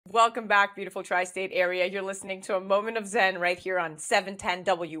Welcome back, beautiful tri-state area. You're listening to A Moment of Zen right here on 710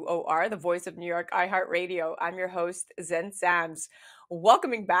 WOR, the voice of New York, iHeartRadio. I'm your host, Zen Sams.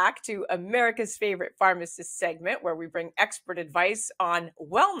 Welcoming back to America's favorite pharmacist segment, where we bring expert advice on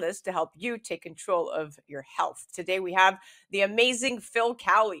wellness to help you take control of your health. Today we have the amazing Phil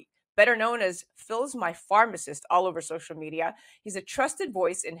Cowley, better known as Phil's My Pharmacist all over social media. He's a trusted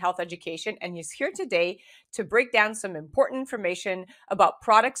voice in health education, and he's here today to break down some important information about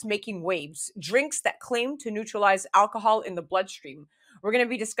products making waves, drinks that claim to neutralize alcohol in the bloodstream. We're going to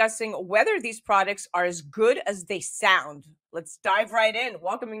be discussing whether these products are as good as they sound. Let's dive right in.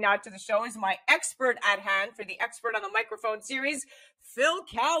 Welcoming now to the show is my expert at hand for the Expert on the Microphone series, Phil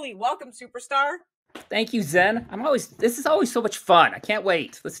Cowley. Welcome, superstar. Thank you, Zen. This is always so much fun. I can't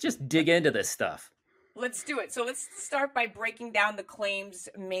wait. Let's just dig into this stuff. Let's do it. So let's start by breaking down the claims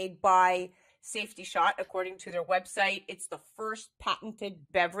made by Safety Shot. According to their website, it's the first patented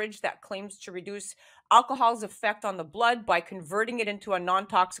beverage that claims to reduce alcohol's effect on the blood by converting it into a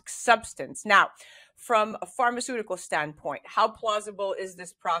non-toxic substance. Now, from a pharmaceutical standpoint, how plausible is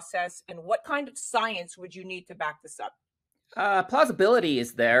this process, and what kind of science would you need to back this up? Plausibility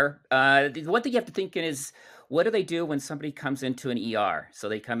is there. The one thing you have to think in is, what do they do when somebody comes into an ER? So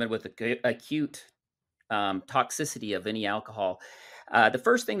they come in with acute toxicity of any alcohol. The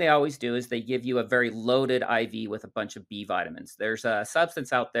first thing they always do is they give you a very loaded IV with a bunch of B vitamins. There's a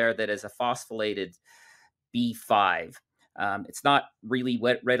substance out there that is a phosphorylated B5. It's not really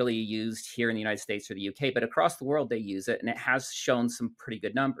readily used here in the United States or the UK, but across the world they use it, and it has shown some pretty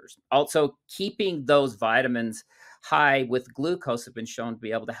good numbers. Also, keeping those vitamins high with glucose have been shown to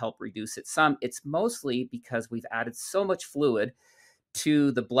be able to help reduce it some. It's mostly because we've added so much fluid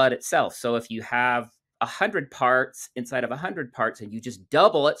to the blood itself. So if you have 100 parts inside of 100 parts and you just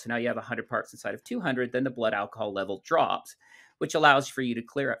double it, so now you have 100 parts inside of 200, then the blood alcohol level drops, which allows for you to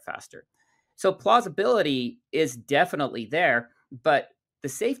clear it faster. So plausibility is definitely there, but the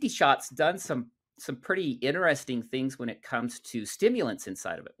Safety Shot's done some pretty interesting things when it comes to stimulants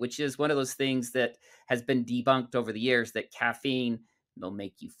inside of it, which is one of those things that has been debunked over the years, that caffeine will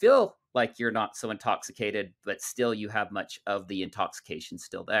make you feel like you're not so intoxicated, but still you have much of the intoxication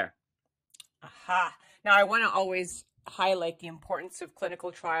still there. Aha. Now, I want to always highlight the importance of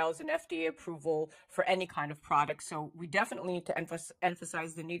clinical trials and FDA approval for any kind of product. So we definitely need to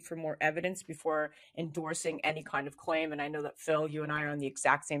emphasize the need for more evidence before endorsing any kind of claim. And I know that, Phil, you and I are on the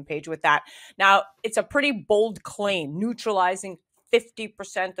exact same page with that. Now, it's a pretty bold claim, neutralizing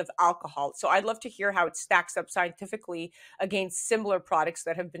 50% of alcohol. So I'd love to hear how it stacks up scientifically against similar products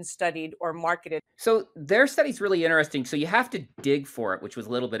that have been studied or marketed. So their study's really interesting. So you have to dig for it, which was a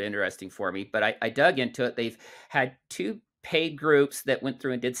little bit interesting for me, but I dug into it. They've had two paid groups that went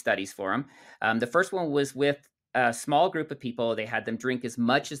through and did studies for them. The first one was with a small group of people. They had them drink as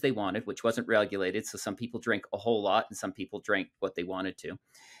much as they wanted, which wasn't regulated. So some people drank a whole lot and some people drank what they wanted to.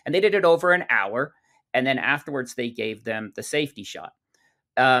 And they did it over an hour. And then afterwards, they gave them the Safety Shot.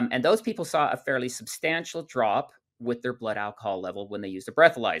 And those people saw a fairly substantial drop with their blood alcohol level when they used a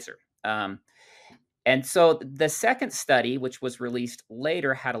breathalyzer. And so the second study, which was released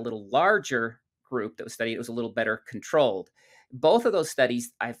later, had a little larger group that was studied. It was a little better controlled. Both of those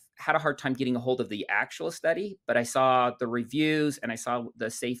studies, I've had a hard time getting a hold of the actual study, but I saw the reviews and I saw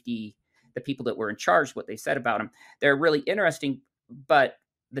the people that were in charge, what they said about them. They're really interesting, but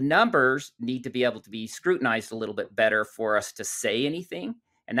the numbers need to be able to be scrutinized a little bit better for us to say anything.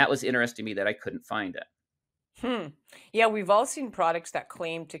 And that was interesting to me that I couldn't find it. Yeah, we've all seen products that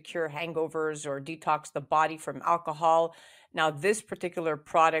claim to cure hangovers or detox the body from alcohol. Now, this particular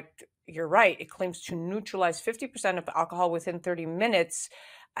product, you're right, it claims to neutralize 50% of alcohol within 30 minutes.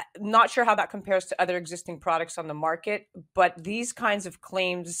 Not sure how that compares to other existing products on the market, but these kinds of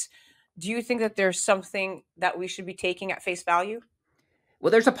claims, do you think that there's something that we should be taking at face value?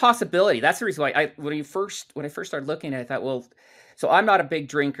 Well, there's a possibility. That's the reason why when I first started looking at it, I thought, well, so I'm not a big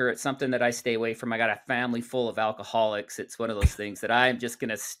drinker. It's something that I stay away from. I got a family full of alcoholics. It's one of those things that I'm just going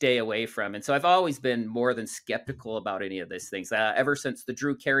to stay away from. And so I've always been more than skeptical about any of these things. Ever since the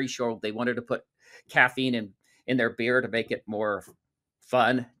Drew Carey show, they wanted to put caffeine in their beer to make it more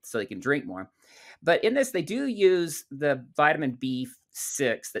fun so they can drink more. But in this, they do use the vitamin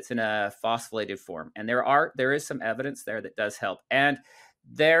B6 that's in a phosphorylated form. And there is some evidence there that does help. And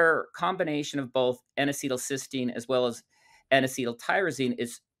their combination of both N-acetylcysteine as well as N-acetyltyrosine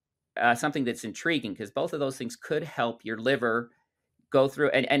is something that's intriguing, because both of those things could help your liver go through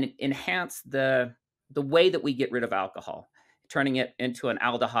and enhance the way that we get rid of alcohol, turning it into an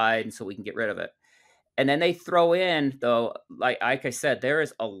aldehyde, and so we can get rid of it. And then they throw in, though, like I said, there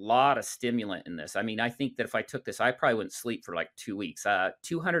is a lot of stimulant in this. I mean, I think that if I took this, I probably wouldn't sleep for like 2 weeks.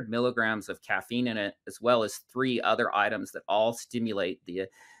 200 milligrams of caffeine in it, as well as 3 other items that all stimulate the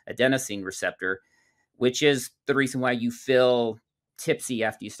adenosine receptor, which is the reason why you feel tipsy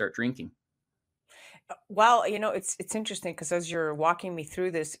after you start drinking. Well, it's interesting because as you're walking me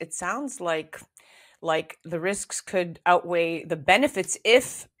through this, it sounds like the risks could outweigh the benefits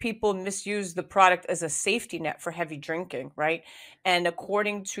if people misuse the product as a safety net for heavy drinking, right? And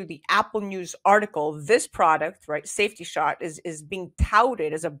according to the Apple News article, this product, right, Safety Shot, is being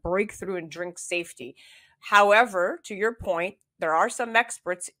touted as a breakthrough in drink safety. However, to your point, there are some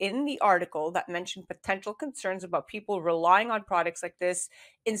experts in the article that mention potential concerns about people relying on products like this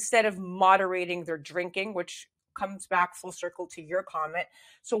instead of moderating their drinking, which comes back full circle to your comment.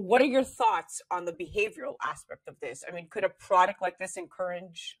 So, what are your thoughts on the behavioral aspect of this? I mean, could a product like this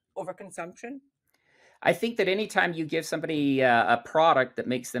encourage overconsumption? I think that anytime you give somebody a product that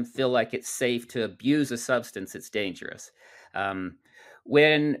makes them feel like it's safe to abuse a substance, it's dangerous. Um,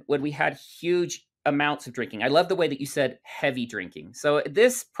 when we had huge amounts of drinking, I love the way that you said heavy drinking. So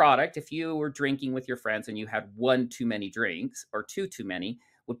this product, if you were drinking with your friends and you had one too many drinks or two too many,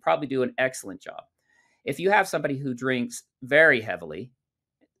 would probably do an excellent job. If you have somebody who drinks very heavily,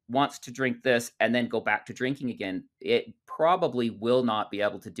 wants to drink this and then go back to drinking again, it probably will not be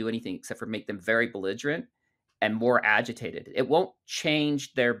able to do anything except for make them very belligerent and more agitated. It won't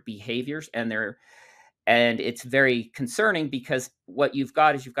change their behaviors and it's very concerning because what you've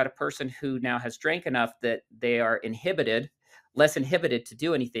got is you've got a person who now has drank enough that they are less inhibited to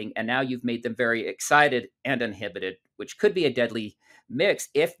do anything, and now you've made them very excited and uninhibited, which could be a deadly mix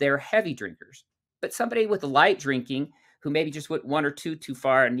if they're heavy drinkers. But somebody with light drinking who maybe just went one or two too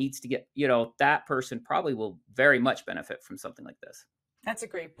far and needs to get, that person probably will very much benefit from something like this. That's a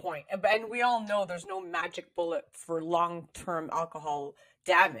great point. And we all know there's no magic bullet for long term alcohol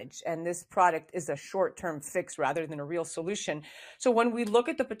damage. And this product is a short term fix rather than a real solution. So, when we look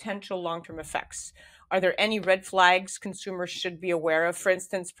at the potential long term effects, are there any red flags consumers should be aware of? For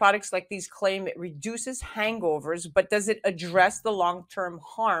instance, products like these claim it reduces hangovers, but does it address the long term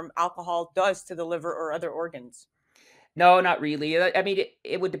harm alcohol does to the liver or other organs? No, not really. I mean,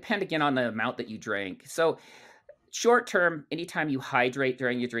 it would depend again on the amount that you drank. So, short term, anytime you hydrate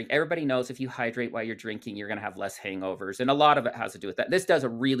during your drink, everybody knows if you hydrate while you're drinking, you're going to have less hangovers. And a lot of it has to do with that. This does a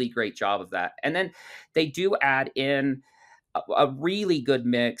really great job of that. And then they do add in a really good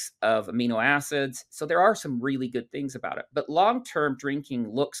mix of amino acids. So there are some really good things about it. But long term drinking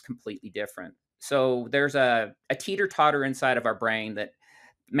looks completely different. So there's a teeter totter inside of our brain that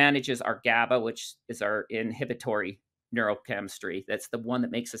manages our GABA, which is our inhibitory neurochemistry. That's the one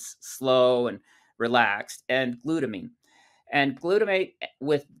that makes us slow and relaxed, and glutamine. And glutamate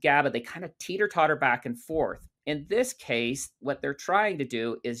with GABA, they kind of teeter totter back and forth. In this case, what they're trying to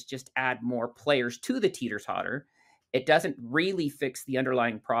do is just add more players to the teeter totter. It doesn't really fix the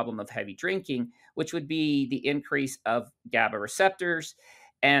underlying problem of heavy drinking, which would be the increase of GABA receptors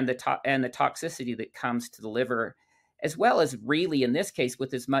and the toxicity that comes to the liver, as well as really in this case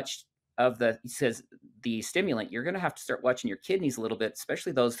with as much of he says the stimulant, you're going to have to start watching your kidneys a little bit,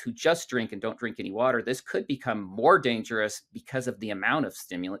 especially those who just drink and don't drink any water. This could become more dangerous because of the amount of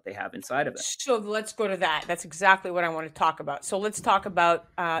stimulant they have inside of it. So let's go to that. That's exactly what I want to talk about. So let's talk about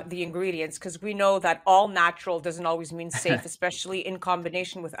the ingredients, because we know that all natural doesn't always mean safe, especially in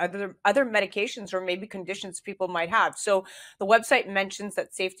combination with other medications or maybe conditions people might have. So the website mentions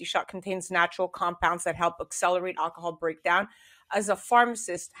that Safety Shot contains natural compounds that help accelerate alcohol breakdown. As a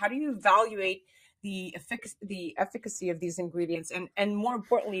pharmacist, how do you evaluate the efficacy of these ingredients? And more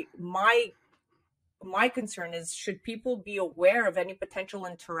importantly, my concern is, should people be aware of any potential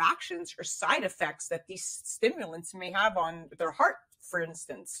interactions or side effects that these stimulants may have on their heart, for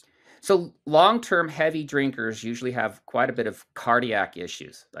instance? So long-term heavy drinkers usually have quite a bit of cardiac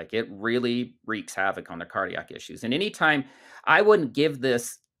issues. Like it really wreaks havoc on their cardiac issues. And anytime, I wouldn't give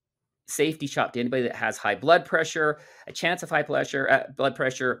this Safety Shot to anybody that has high blood pressure, a chance of high blood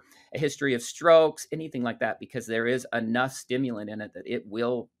pressure, a history of strokes, anything like that, because there is enough stimulant in it that it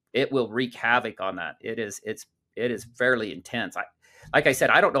will wreak havoc on that. It is fairly intense. Like I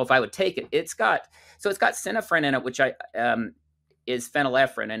said, I don't know if I would take it. It's got synephrine in it, which is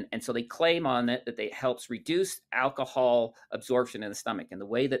phenylephrine, and so they claim on it that it helps reduce alcohol absorption in the stomach. And the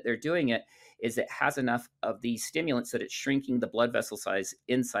way that they're doing it is it has enough of these stimulants that it's shrinking the blood vessel size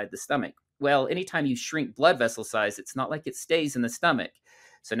inside the stomach. Well, anytime you shrink blood vessel size, it's not like it stays in the stomach.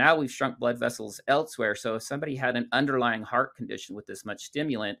 So now we've shrunk blood vessels elsewhere. So if somebody had an underlying heart condition with this much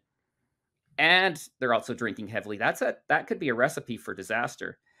stimulant and they're also drinking heavily, that could be a recipe for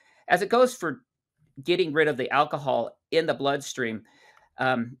disaster. As it goes for getting rid of the alcohol in the bloodstream,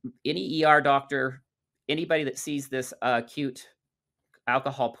 any ER doctor, anybody that sees this acute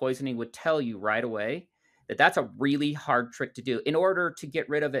alcohol poisoning would tell you right away that that's a really hard trick to do. In order to get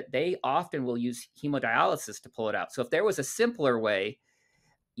rid of it, they often will use hemodialysis to pull it out. So if there was a simpler way,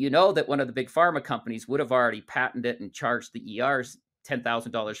 you know that one of the big pharma companies would have already patented it and charged the ERs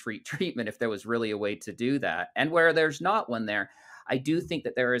 $10,000 for each treatment if there was really a way to do that. And where there's not one there, I do think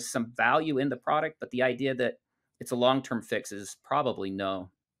that there is some value in the product, but the idea that it's a long-term fix is probably no.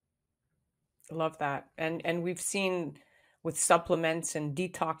 Love that. And we've seen with supplements and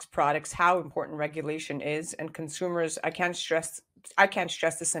detox products how important regulation is, and consumers, I can't stress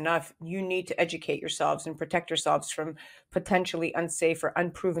this enough. You need to educate yourselves and protect yourselves from potentially unsafe or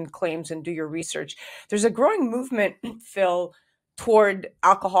unproven claims and do your research. There's a growing movement, Phil, toward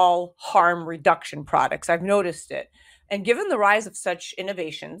alcohol harm reduction products. I've noticed it. And given the rise of such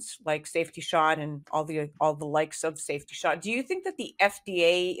innovations like Safety Shot and all the likes of Safety Shot, do you think that the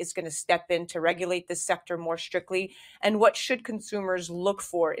FDA is going to step in to regulate this sector more strictly? And what should consumers look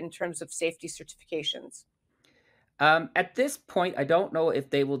for in terms of safety certifications? At this point, I don't know if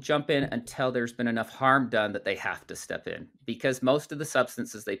they will jump in until there's been enough harm done that they have to step in, because most of the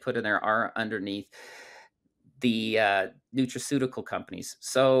substances they put in there are underneath the nutraceutical companies.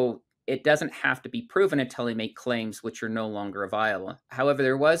 So it doesn't have to be proven until they make claims which are no longer viable. However,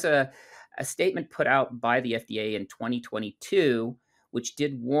 there was a statement put out by the FDA in 2022, which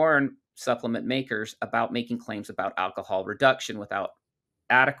did warn supplement makers about making claims about alcohol reduction without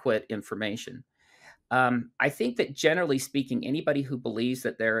adequate information. I think that generally speaking, anybody who believes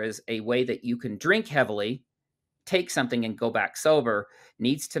that there is a way that you can drink heavily, take something and go back sober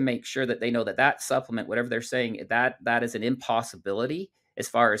needs to make sure that they know that that supplement, whatever they're saying, that is an impossibility as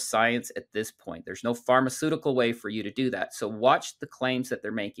far as science at this point. There's no pharmaceutical way for you to do that. So watch the claims that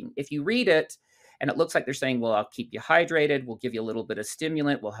they're making. If you read it and it looks like they're saying, well, I'll keep you hydrated, we'll give you a little bit of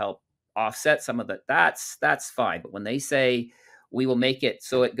stimulant, we'll help offset some of it, that's fine. But when they say we will make it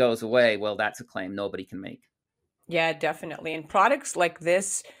so it goes away, well, that's a claim nobody can make. Yeah, definitely. And products like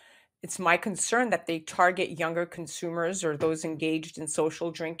this, it's my concern that they target younger consumers or those engaged in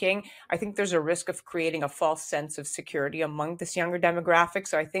social drinking. I think there's a risk of creating a false sense of security among this younger demographic.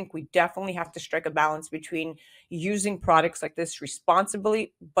 So I think we definitely have to strike a balance between using products like this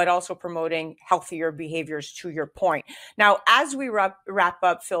responsibly, but also promoting healthier behaviors, to your point. Now, as we wrap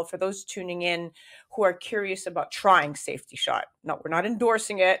up, Phil, for those tuning in who are curious about trying Safety Shot, no, we're not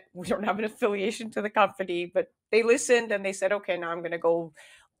endorsing it. We don't have an affiliation to the company, but they listened and they said, okay, now I'm going to go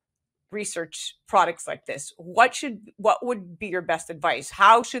research products like this. What would be your best advice?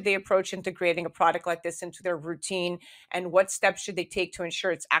 How should they approach integrating a product like this into their routine, and what steps should they take to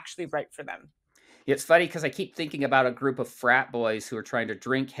ensure it's actually right for them? It's funny because I keep thinking about a group of frat boys who are trying to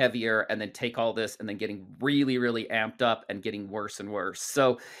drink heavier and then take all this and then getting really, really amped up and getting worse and worse.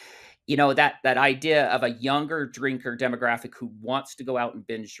 So, that idea of a younger drinker demographic who wants to go out and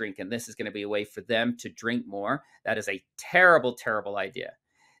binge drink, and this is going to be a way for them to drink more, that is a terrible, terrible idea.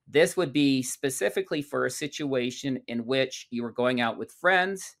 This would be specifically for a situation in which you were going out with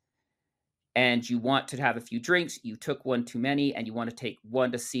friends and you want to have a few drinks, you took one too many, and you want to take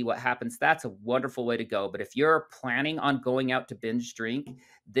one to see what happens. That's a wonderful way to go. But if you're planning on going out to binge drink,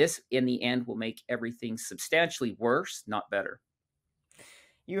 this in the end will make everything substantially worse, not better.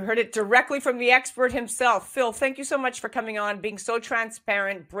 You heard it directly from the expert himself. Phil, thank you so much for coming on, being so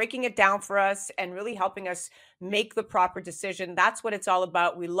transparent, breaking it down for us, and really helping us make the proper decision. That's what it's all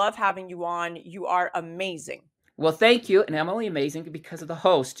about. We love having you on. You are amazing. Well, thank you. And I'm only amazing because of the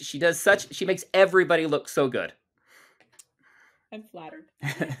host. She makes everybody look so good. I'm flattered.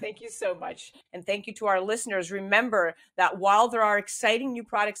 Thank you so much. And thank you to our listeners. Remember that while there are exciting new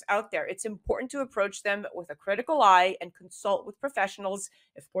products out there, it's important to approach them with a critical eye and consult with professionals,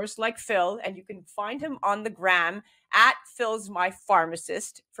 of course, like Phil. And you can find him on the gram at Phil's My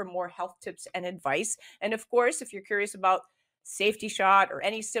Pharmacist for more health tips and advice. And of course, if you're curious about Safety Shot or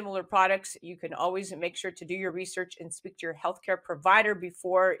any similar products, you can always make sure to do your research and speak to your healthcare provider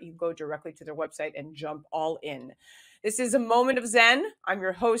before you go directly to their website and jump all in. This is a Moment of Zen. I'm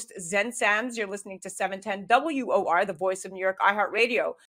your host, Zen Sams. You're listening to 710 WOR, the voice of New York, iHeartRadio.